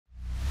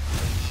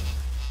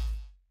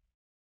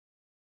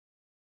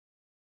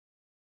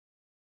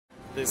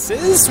This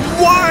is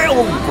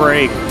Wild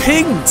Break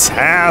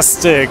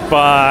Pigtastic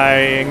by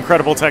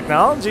Incredible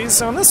Technology.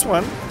 So in this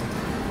one,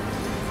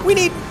 we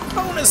need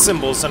bonus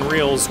symbols on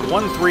reels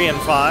 1, 3, and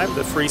 5,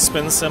 the free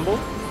spin symbol.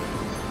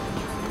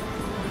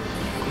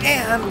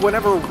 And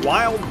whenever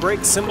Wild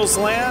Break symbols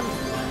land,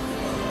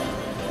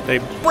 they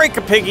break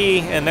a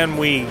piggy, and then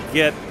we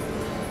get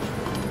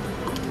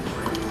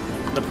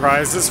the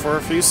prizes for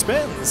a few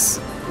spins.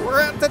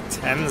 We're at the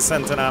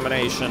 10-cent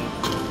denomination.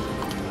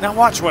 Now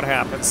watch what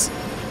happens.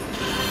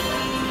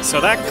 So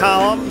that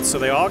column, so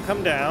they all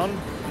come down.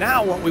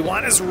 Now what we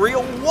want is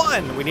reel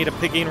 1. We need a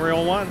piggy in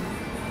reel 1.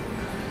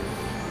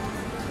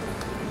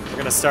 We're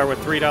gonna start with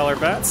 $3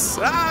 bets.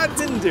 Ah,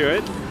 didn't do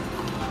it.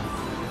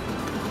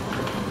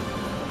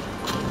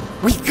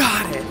 We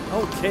got it,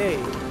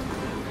 okay.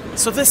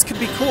 So this could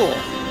be cool.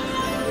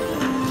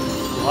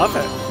 Love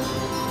it.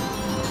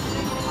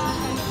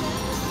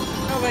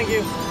 No, thank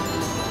you.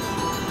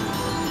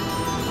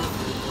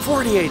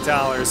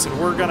 $48, and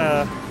we're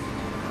gonna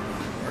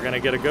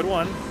get a good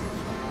one.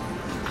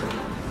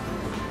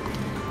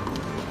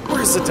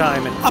 Where's the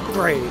diamond?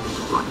 Upgrade.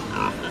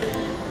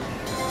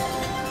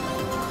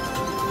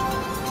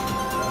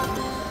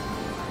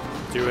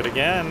 Do it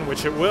again,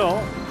 which it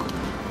will.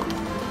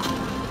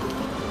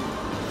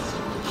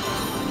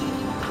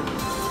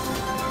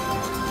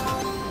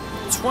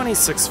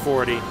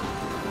 $26.40.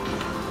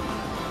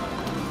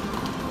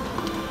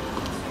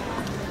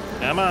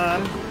 Come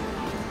on.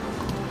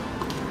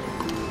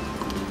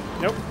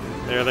 Nope.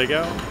 There they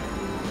go.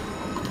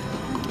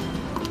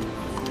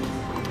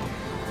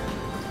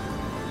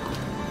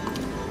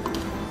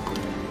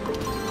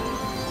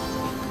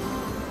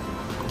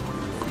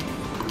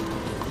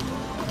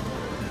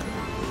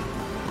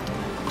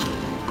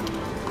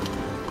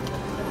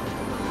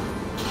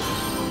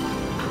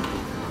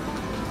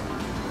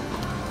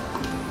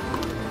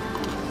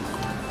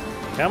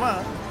 Come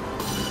on.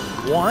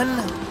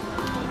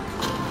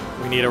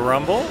 1. We need a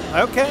rumble.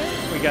 Okay.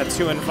 We got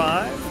 2 and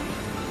 5.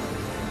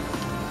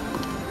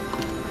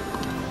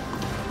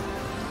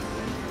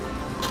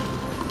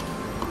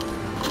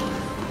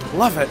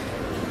 Love it.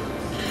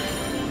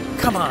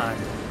 Come on.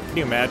 Can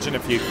you imagine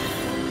if you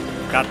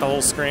got the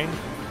whole screen?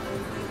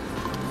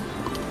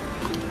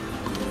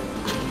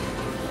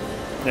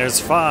 There's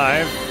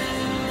 5. I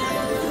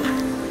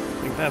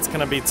think that's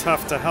going to be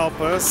tough to help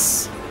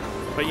us,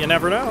 but you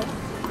never know.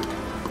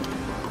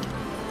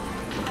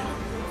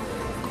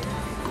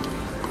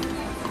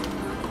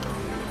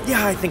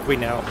 Yeah, I think we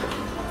know.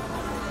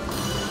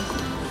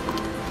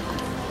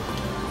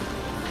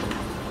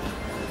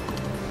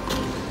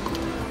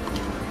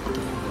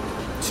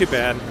 Too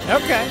bad.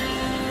 Okay.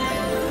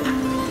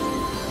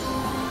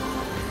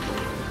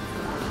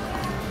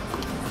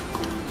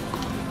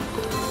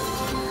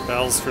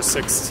 Bells for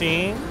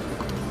 16.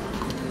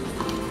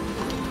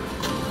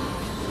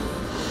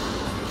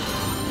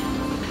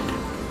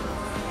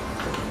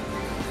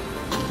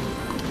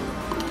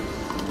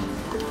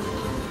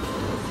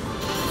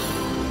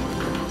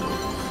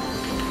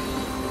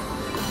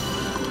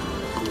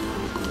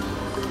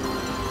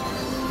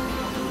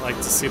 Like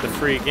to see the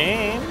free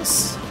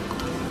games.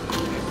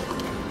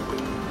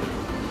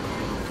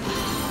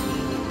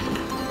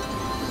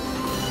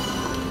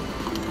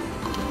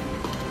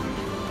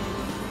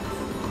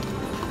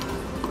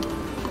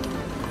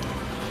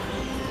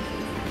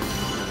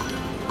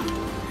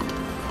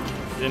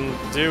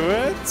 Didn't do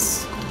it.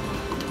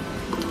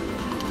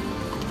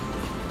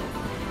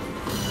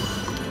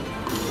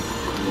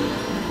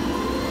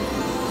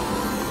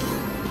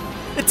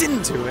 It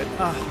didn't do it.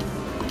 Ah.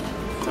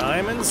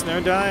 Diamonds,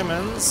 no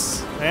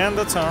diamonds, and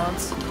the taunt.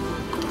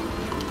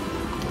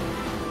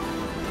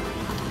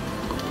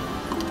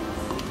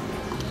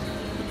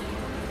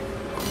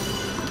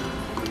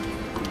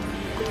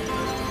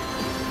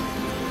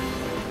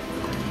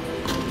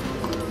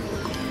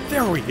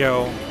 There we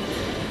go.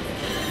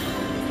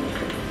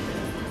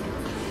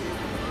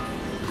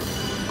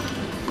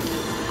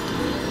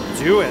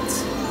 Do it.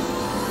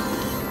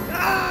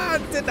 Ah,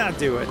 did not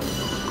do it.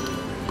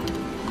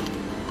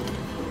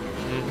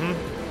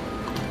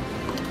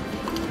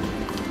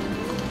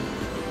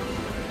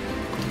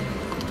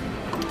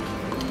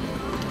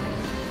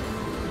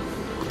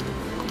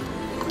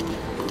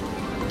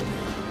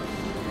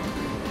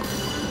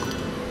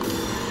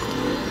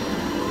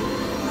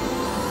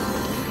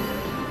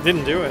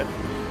 Didn't do it.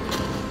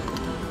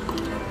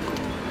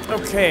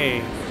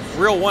 Okay,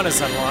 reel 1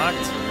 is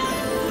unlocked.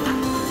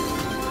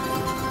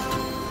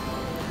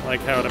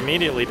 Like how it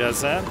immediately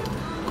does that.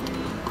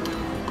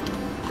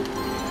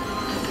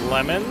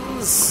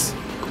 Lemons.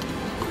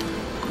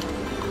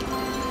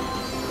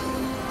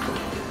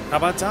 How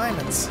about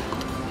diamonds?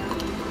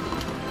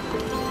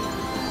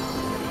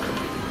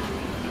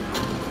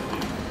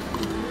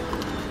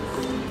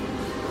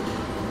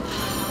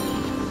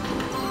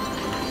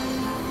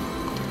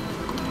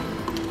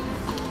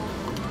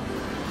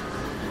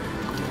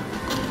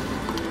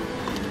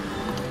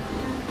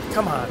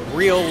 Come on,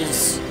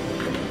 reels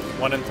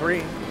 1 and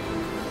 3.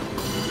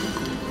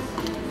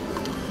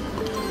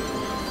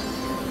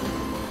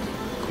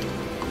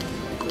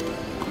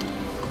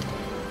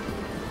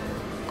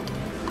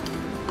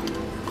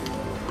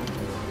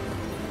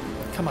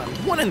 Come on,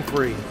 1 and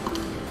 3.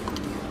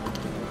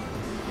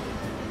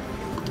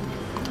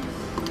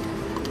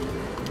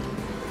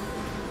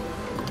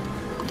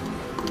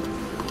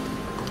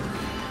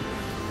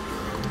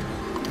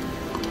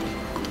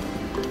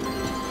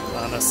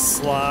 On a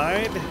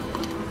slide.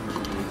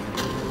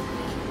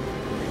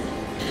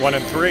 1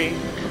 and 3.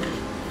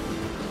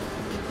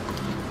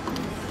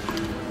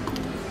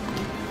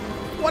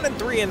 1 and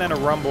 3, and then a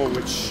rumble,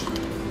 which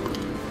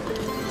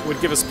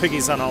would give us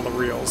piggies on all the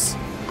reels.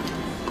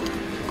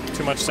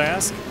 Too much to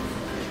ask?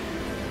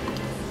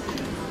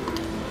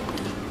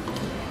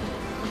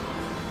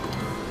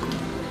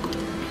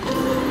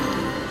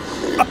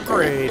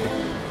 Upgrade!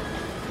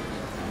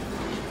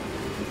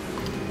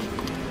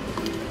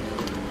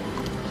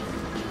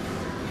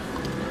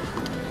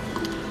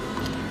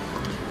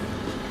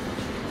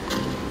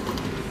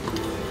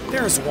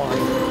 There's one.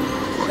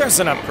 There's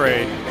an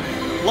upgrade.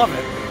 Love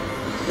it.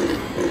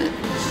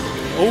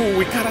 Oh,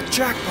 we got a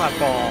jackpot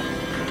ball.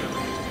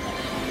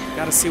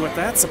 Gotta see what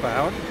that's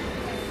about.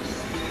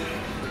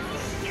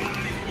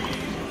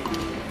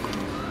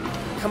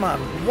 Come on,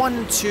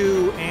 1,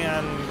 2,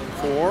 and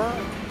 4.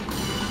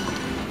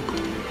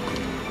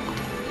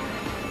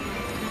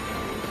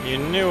 You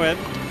knew it.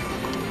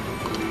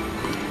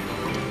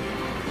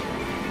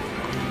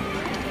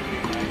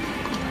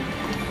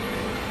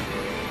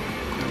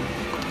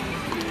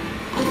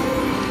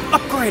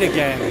 Upgrade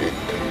again.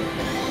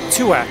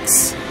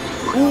 2x.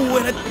 Ooh,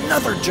 and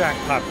another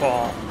jackpot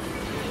ball.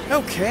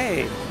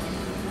 Okay.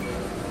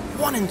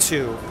 1 and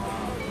 2.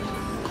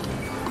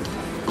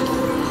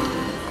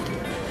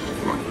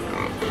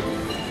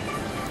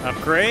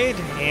 Upgrade,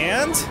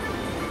 and...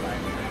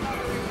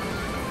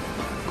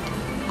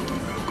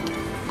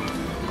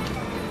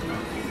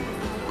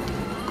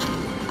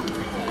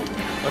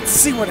 let's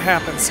see what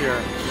happens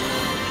here.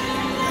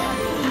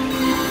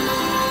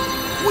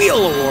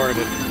 Wheel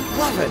awarded.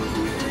 Love it.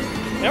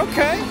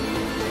 Okay.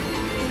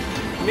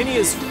 Mini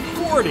is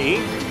 40.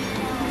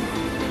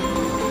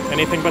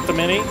 Anything but the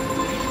mini?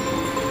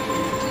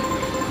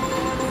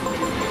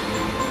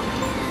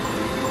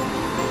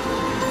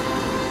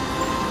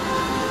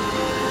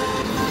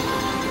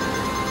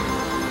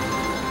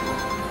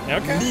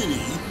 Okay.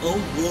 Mini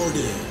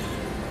awarded.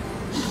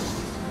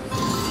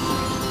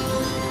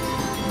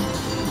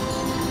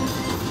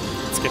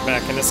 Let's get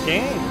back in this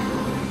game.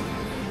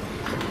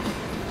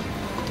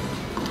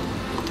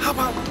 How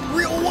about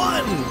Reel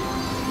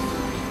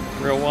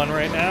 1? Reel 1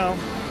 right now.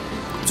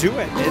 Do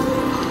it, Ed.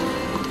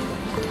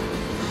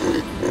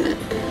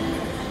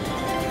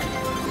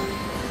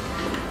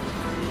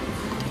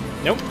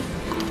 Nope.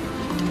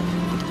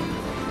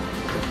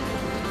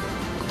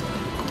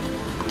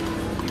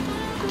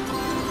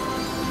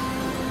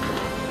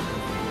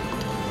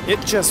 It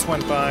just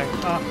went by.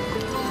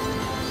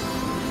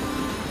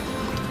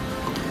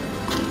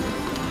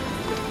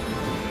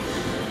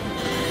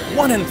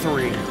 1 and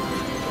 3.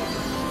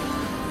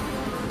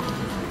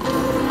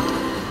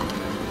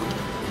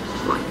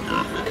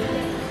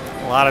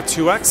 A lot of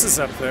 2X's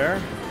up there.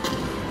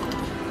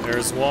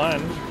 There's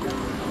one.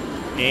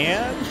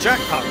 And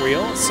jackpot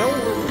wheel. So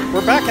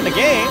we're back in the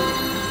game.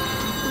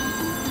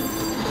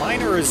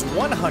 Minor is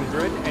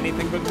 100.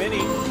 Anything but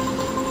mini.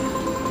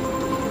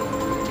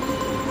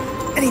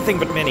 Anything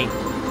but mini.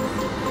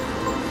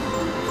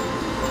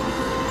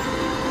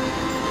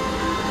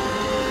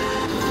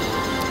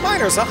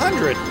 Minor's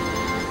 100.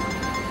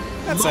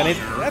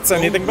 That's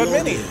anything but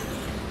mini.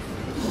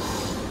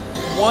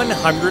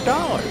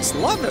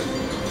 $100. Love it.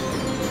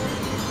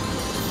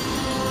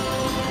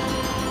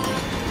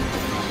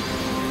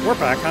 We're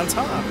back on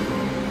top.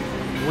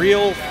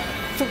 Reel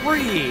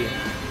 3.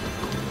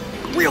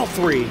 Reel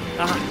 3.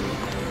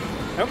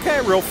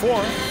 Okay, reel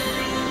 4.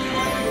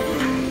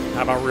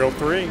 How about reel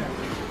 3?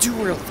 Do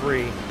reel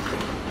 3.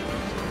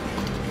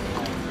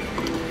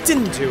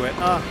 Didn't do it.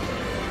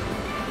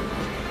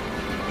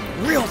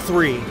 Reel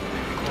 3.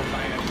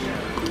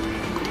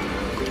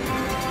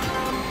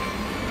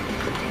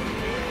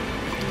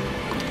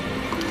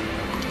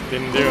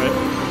 Didn't do it.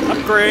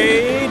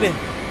 Upgrade. A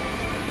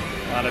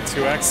lot of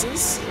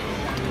 2X's.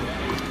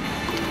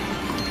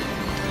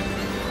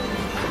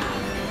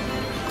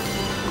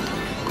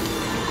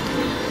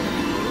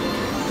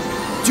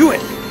 Do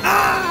it.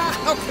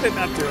 How could it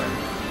not do it?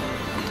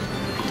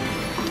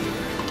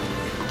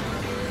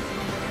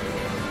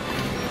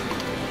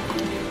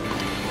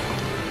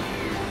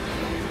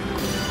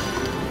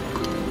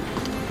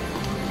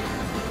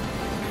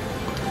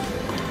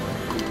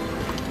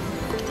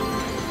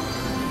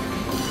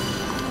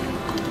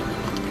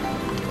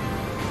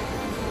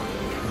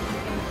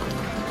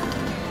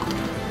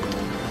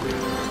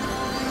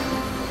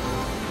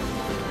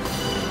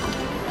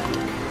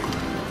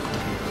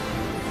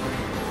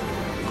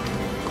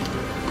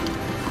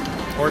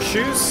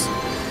 Horseshoes.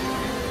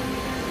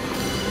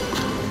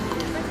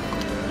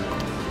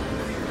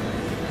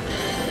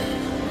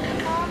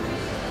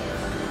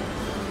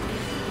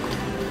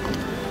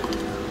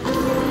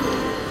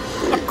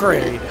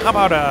 Upgrade. How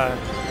about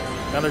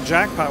another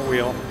jackpot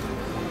wheel?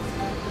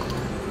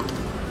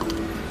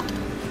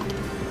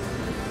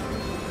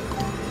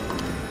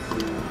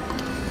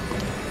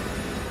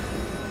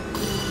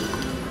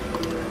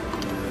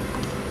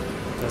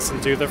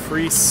 Doesn't do the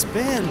free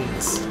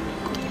spins.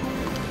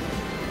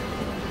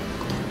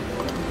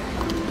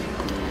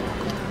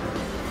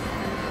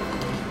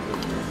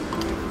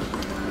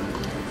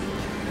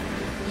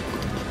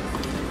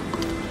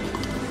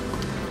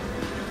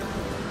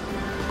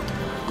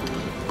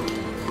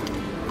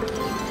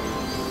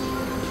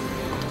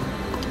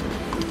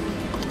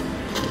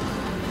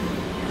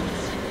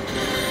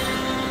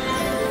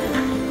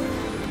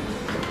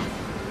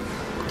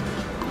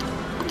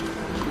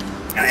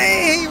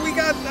 Hey, we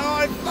got, oh,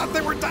 I thought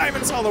they were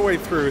diamonds all the way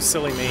through.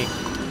 Silly me.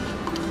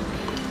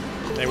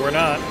 They were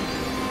not.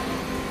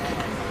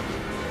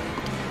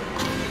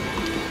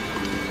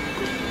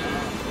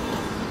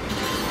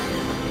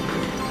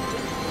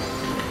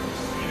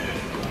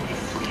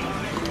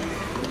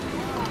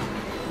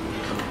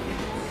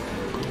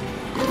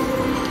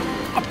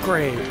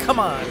 Upgrade, come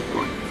on.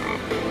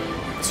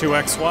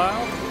 2x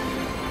Wild.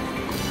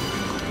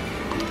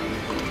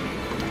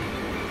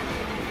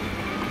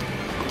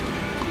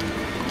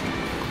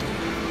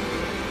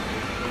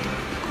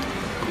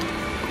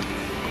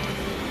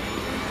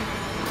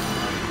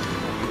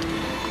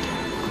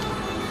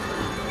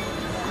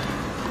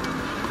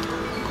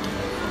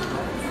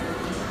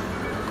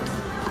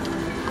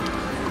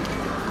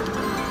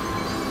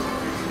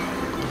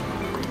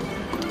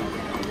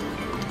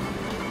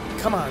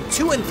 Come on,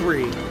 2 and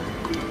 3.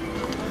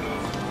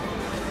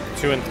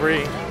 2 and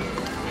 3.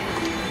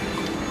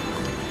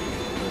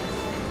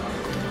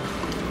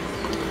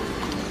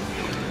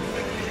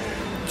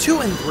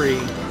 Two and 3.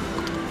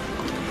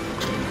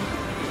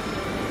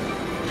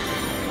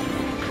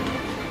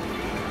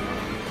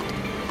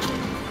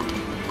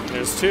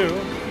 There's 2.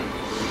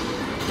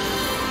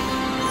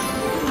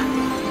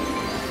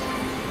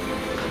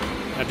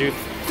 I do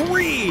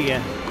 3.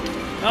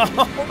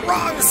 Oh,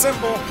 wrong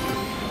symbol.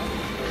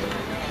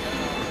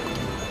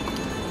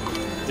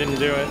 Didn't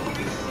do it.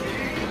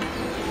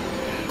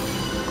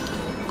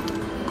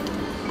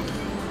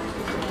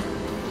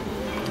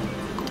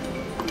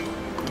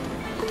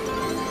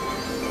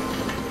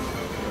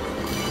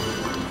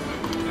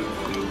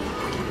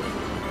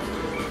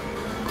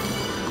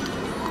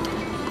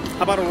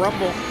 How about a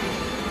rumble?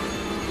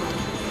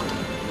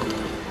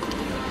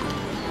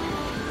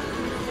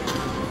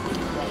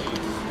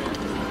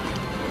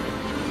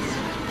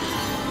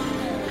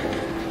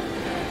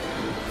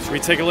 Should we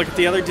take a look at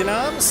the other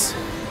denoms?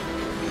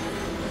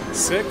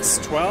 6,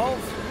 12,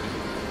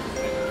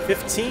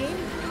 15,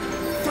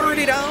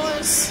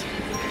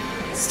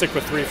 $30. Stick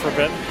with 3 for a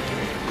bit.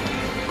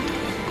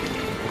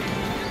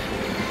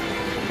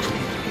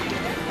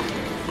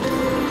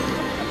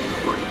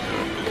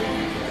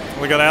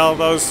 We got all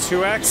those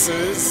 2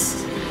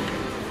 X's.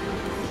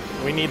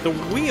 We need the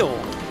wheel.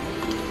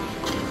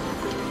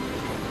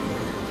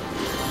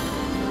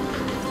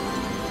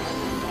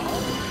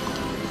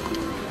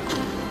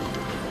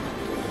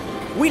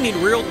 We need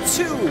reel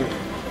 2.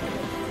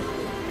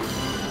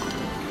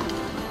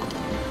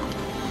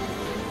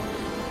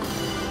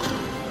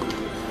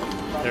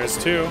 There's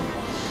 2.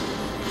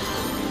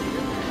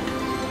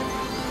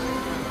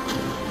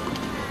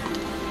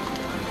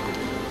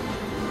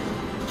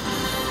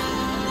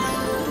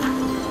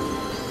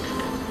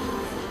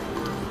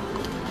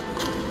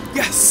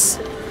 Yes!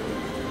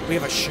 We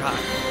have a shot.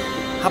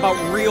 How about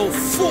reel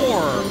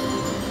 4?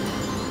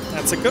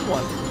 That's a good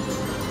one.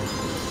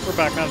 We're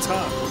back on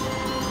top.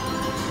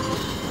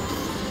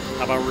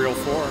 How about reel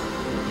 4?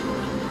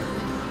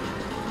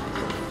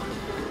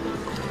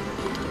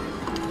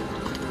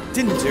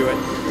 Didn't do it.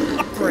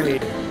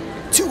 Upgrade.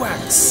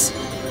 2x.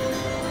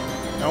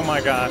 Oh my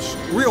gosh.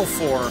 Reel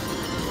 4.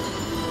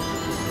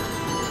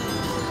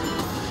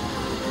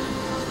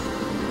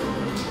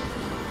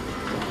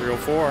 Reel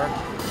 4.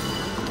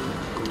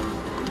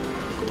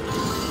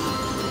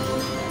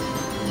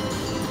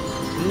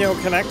 No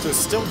connectors.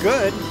 Still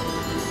good.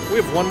 We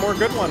have one more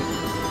good one.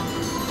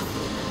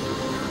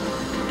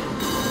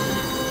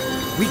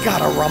 We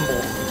got a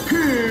rumble.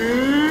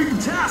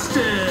 Pigtastic!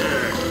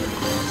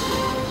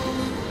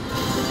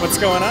 What's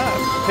going on?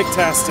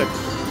 Pigtastic.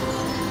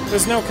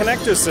 There's no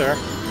connectors there.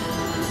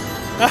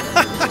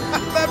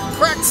 That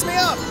cracks me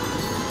up.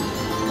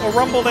 A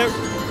rumble that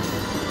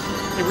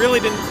it really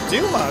didn't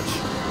do much.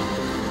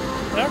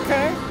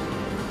 Okay.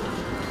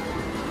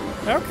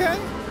 Okay.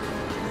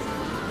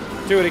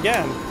 Do it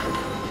again.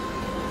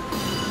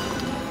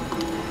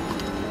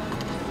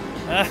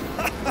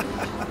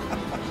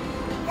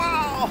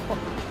 Wow!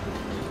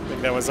 I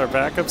think that was our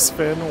backup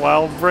spin.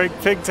 Wild Break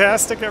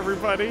Pigtastic,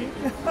 everybody.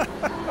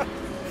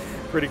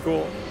 Pretty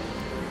cool.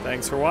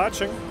 Thanks for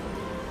watching.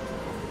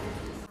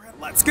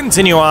 Let's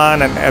continue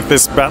on and at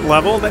this bet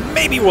level, then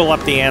maybe we'll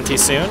up the ante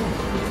soon.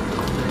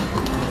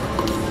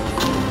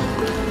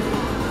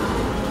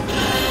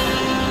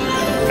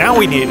 Now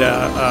we need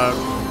a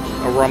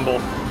rumble.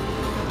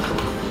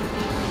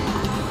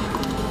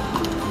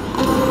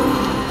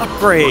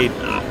 Upgrade.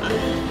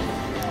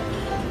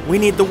 We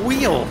need the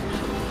wheel.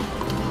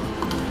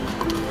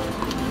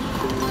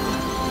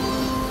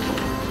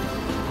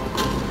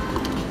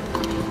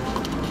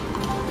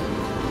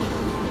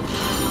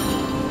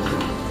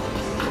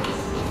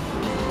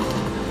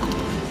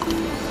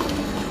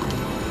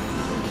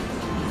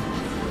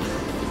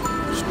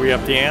 We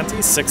up the ante,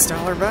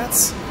 $6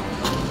 bets.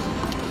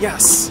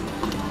 Yes.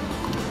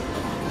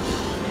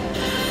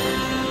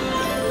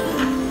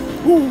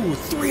 Ooh,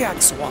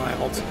 3x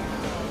wild.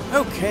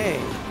 Okay.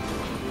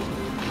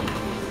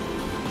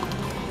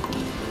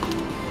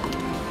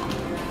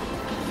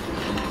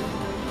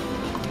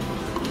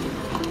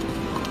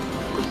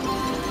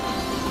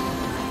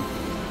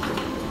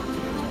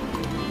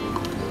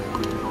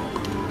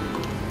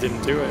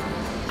 Didn't do it.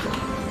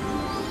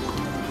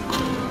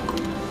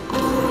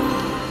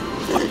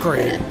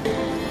 Upgrade.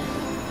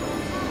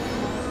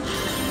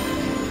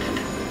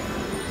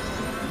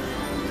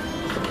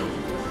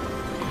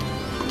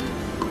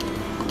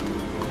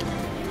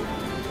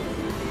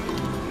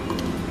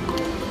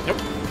 Yep.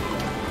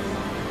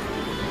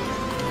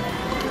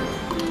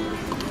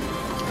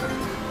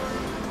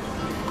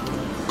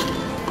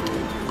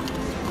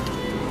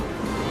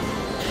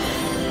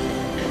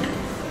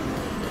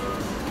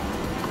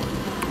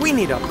 We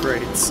need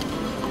upgrades.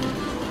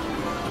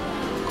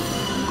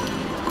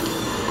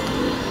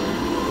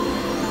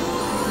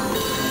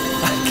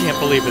 I can't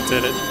believe it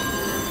did it.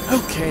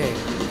 Okay,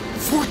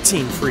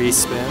 14 free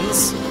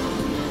spins.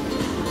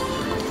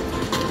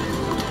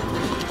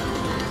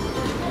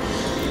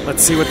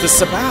 Let's see what this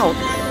is about.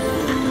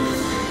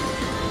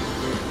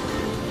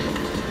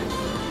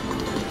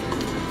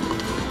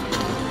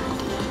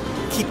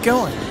 Keep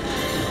going.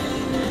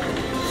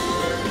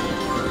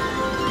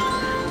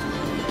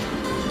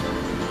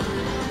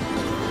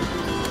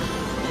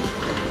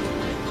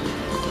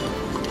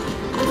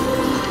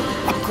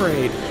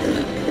 Upgrade.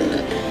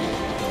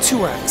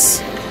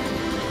 2x.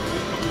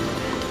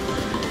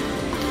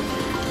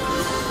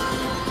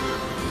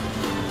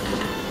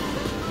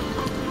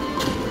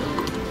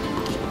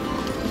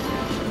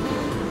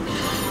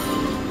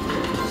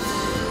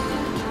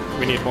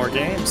 We need more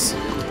games.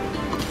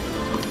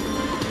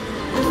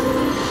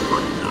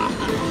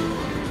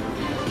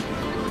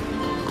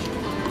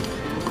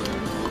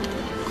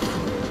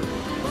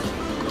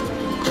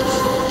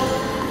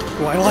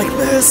 Oh, I like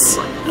this.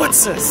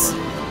 What's this?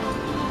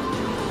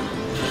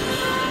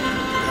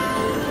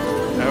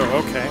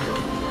 Oh, okay.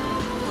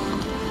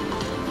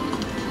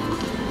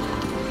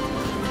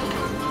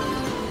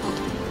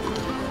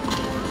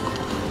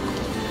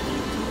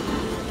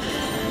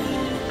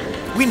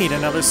 We need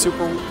another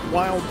super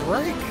wild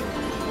break.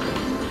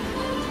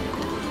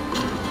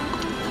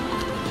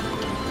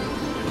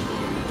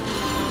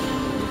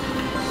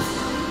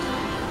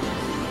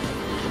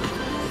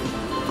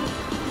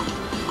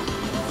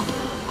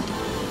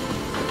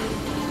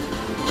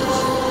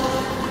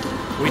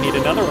 We need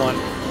another one.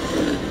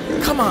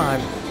 Come on,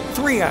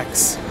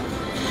 3x.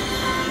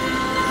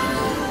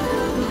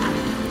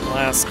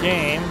 Last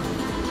game.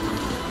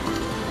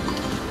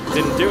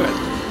 Didn't do it.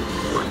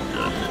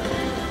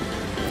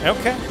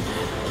 Okay.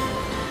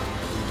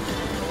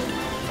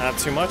 Not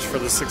too much for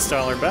the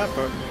 $6 bet,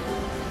 but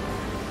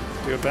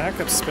do a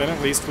backup spin.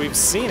 At least we've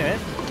seen it.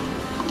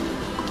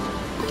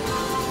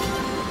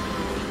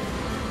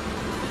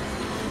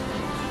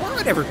 All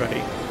right,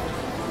 everybody.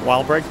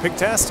 Wild Break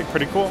Pigtastic,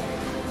 pretty cool.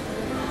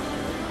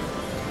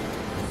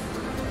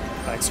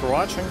 Thanks for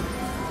watching.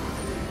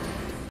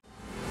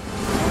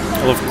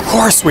 Well, of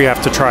course we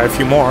have to try a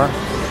few more.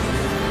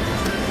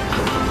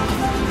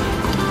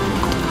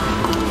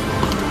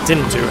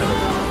 Didn't do it.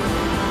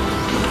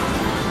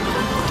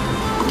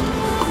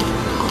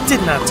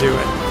 Did not do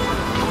it.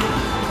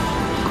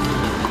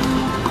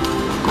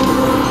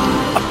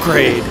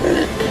 Upgrade.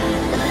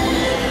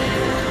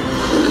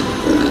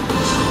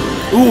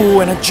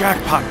 Ooh, and a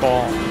jackpot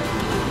ball.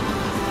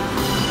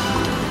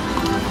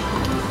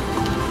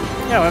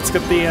 Yeah, let's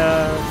get the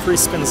free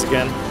spins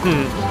again.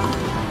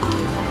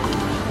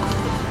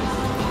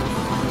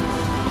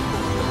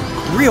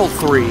 Real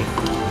 3.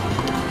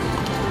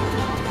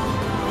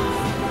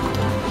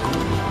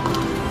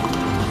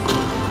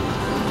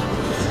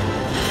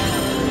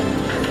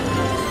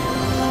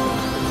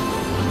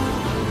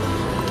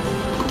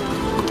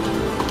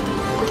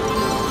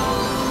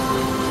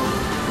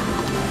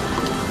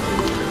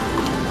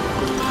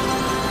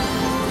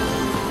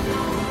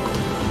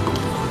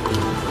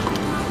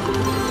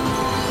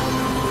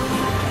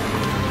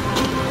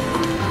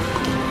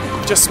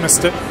 Just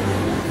missed it.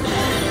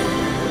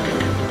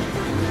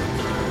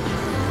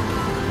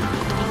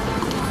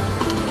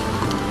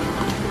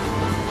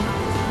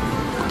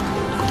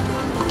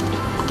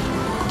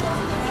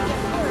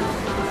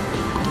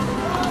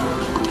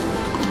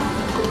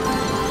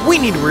 We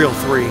need real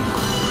 3.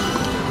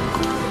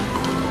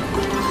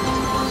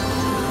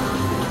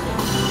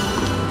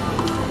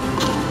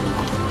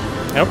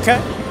 Okay.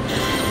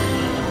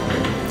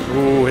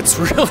 Ooh, it's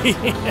really...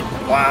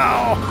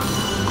 wow.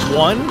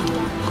 1?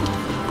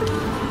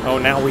 Oh,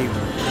 now we...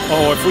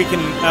 oh, if we can...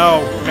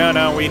 oh,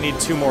 no, we need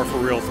 2 more for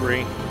real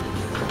 3.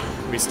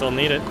 We still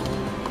need it.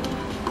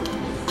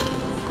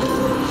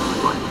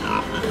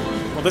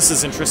 Well, this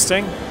is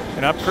interesting.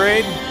 An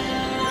upgrade.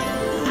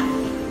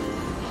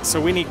 So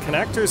we need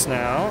connectors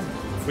now.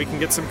 If we can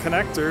get some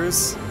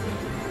connectors.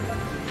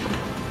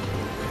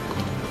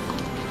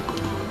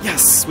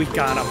 Yes, we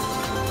got them.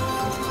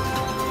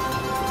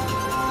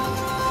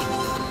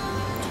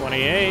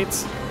 28.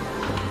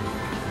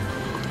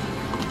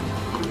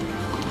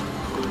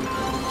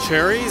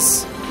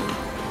 Cherries.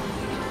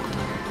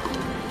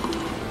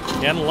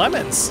 And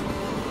lemons.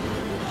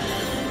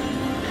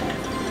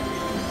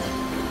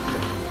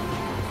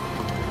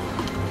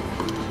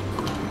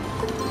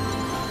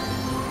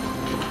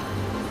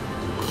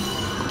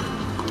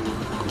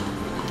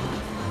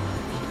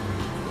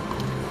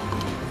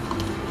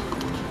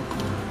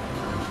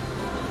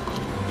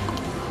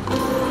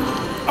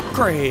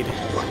 Upgrade.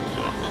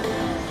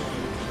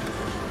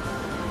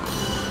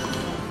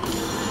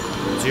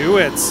 Do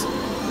it.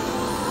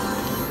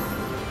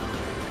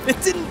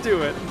 It didn't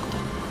do it.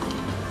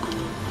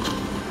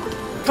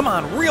 Come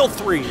on, real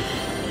 3.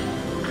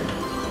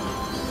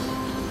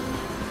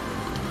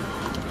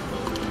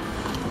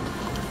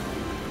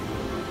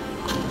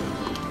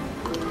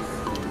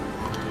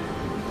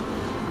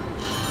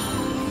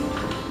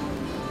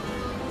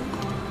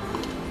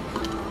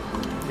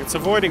 It's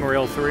avoiding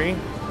real 3.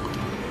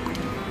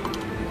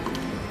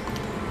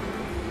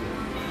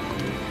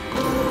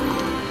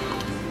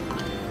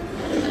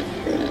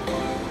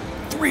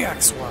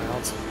 X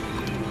Wild.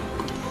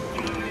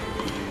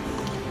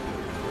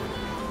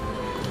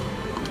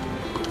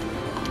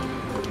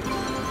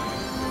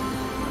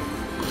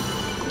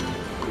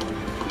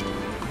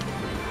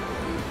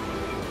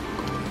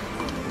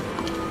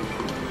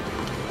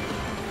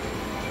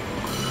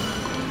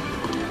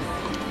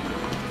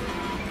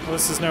 Well,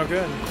 this is no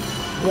good.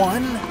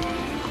 1?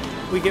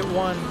 We get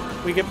 1.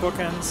 We get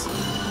bookends.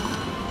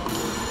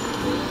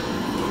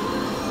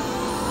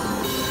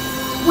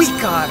 We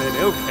got it.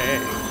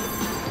 Okay.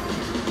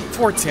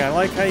 14. I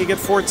like how you get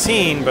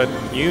 14, but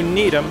you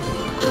need them.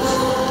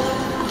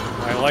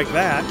 I like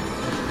that.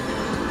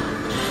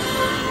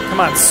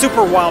 Come on,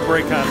 super wild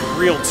break on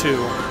reel 2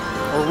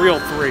 or reel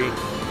 3.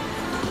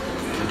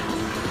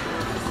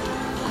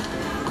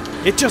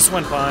 It just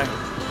went by.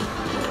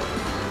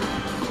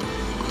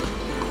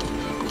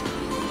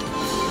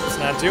 It's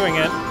not doing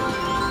it.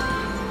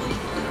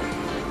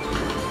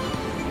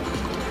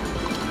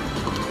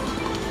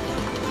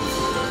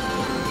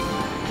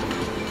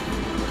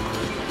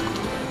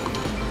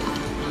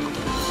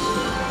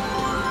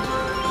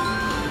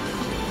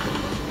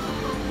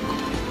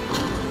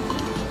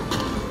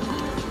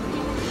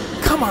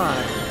 Come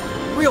on,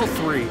 real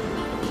 3.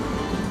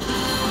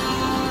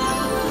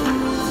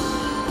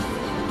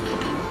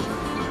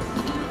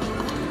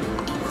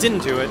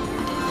 Didn't do it.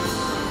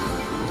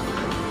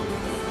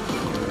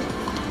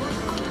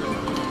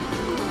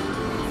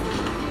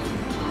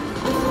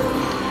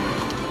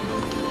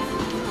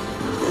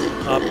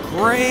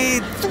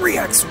 Upgrade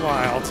 3x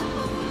wild.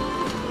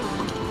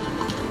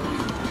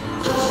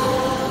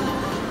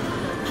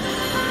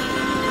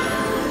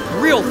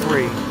 Real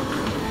 3.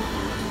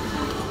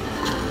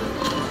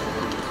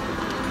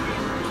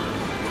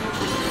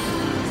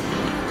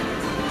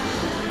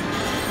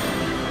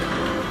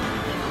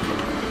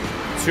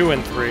 Two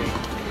and 3.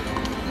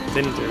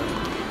 Didn't do it.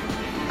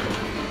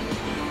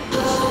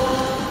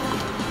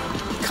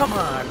 Come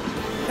on.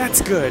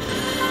 That's good.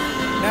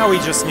 Now we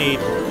just need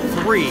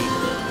 3.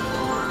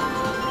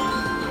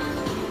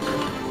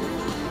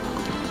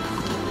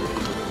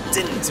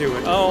 Didn't do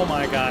it. Oh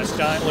my gosh,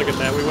 Giant, look at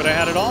that. We would have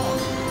had it all.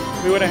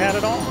 We would have had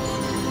it all.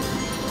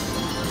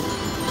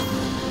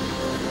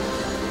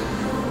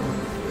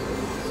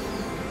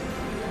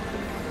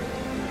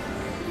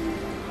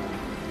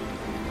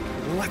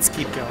 Let's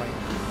keep going.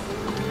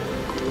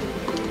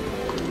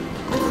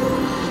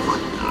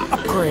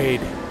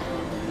 Upgrade.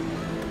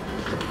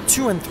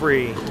 2 and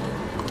 3.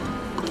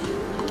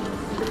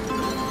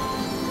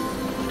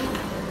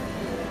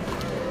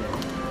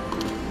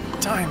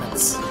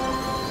 Diamonds.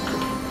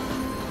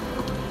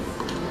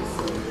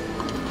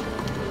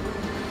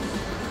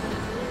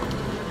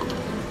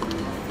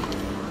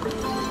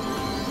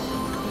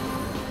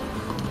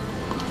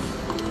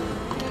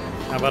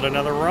 How about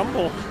another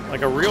rumble?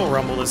 Like a real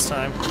rumble this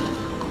time.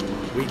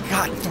 We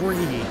got 3.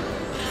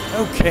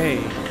 Okay.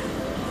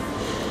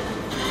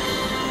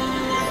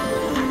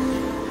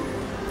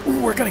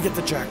 Ooh, we're gonna get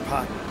the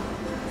jackpot.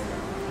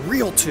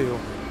 Real 2.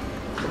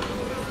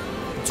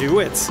 Do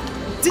it.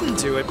 Didn't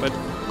do it, but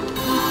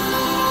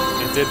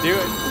it did do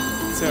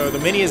it. So the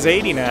mini is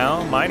 80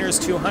 now. Minor's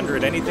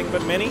 200. Anything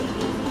but mini?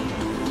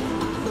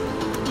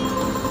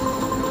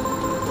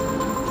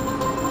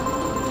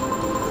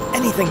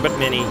 Anything but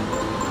mini.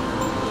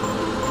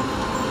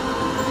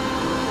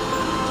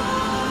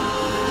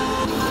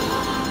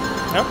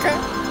 Okay.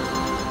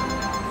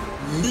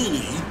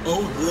 Mini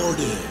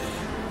awarded.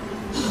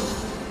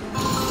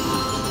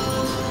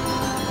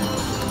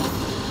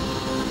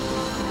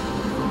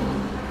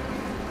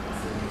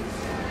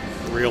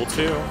 Reel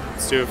 2.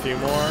 Let's do a few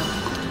more.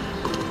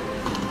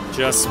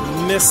 Just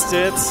missed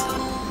it.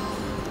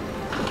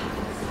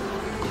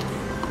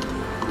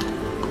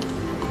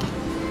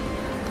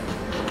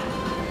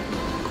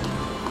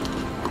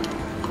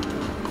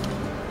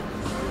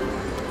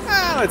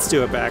 Let's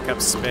do a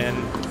backup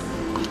spin.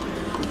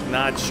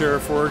 Not sure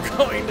if we're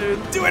going to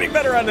do any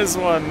better on this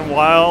one.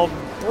 Wild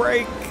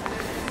Break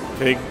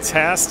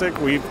Pigtastic,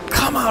 we've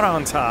come out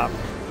on top.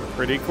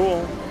 Pretty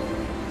cool.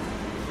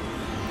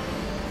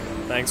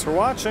 Thanks for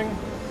watching.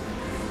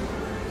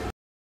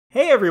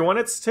 Hey everyone,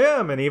 it's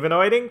Tim, and even though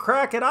I didn't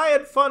crack it, I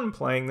had fun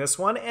playing this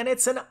one, and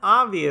it's an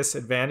obvious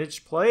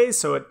advantage play,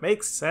 so it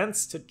makes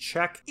sense to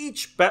check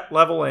each bet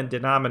level and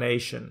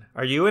denomination.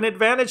 Are you an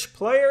advantage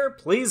player?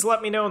 Please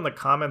let me know in the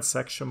comments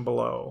section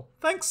below.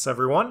 Thanks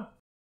everyone.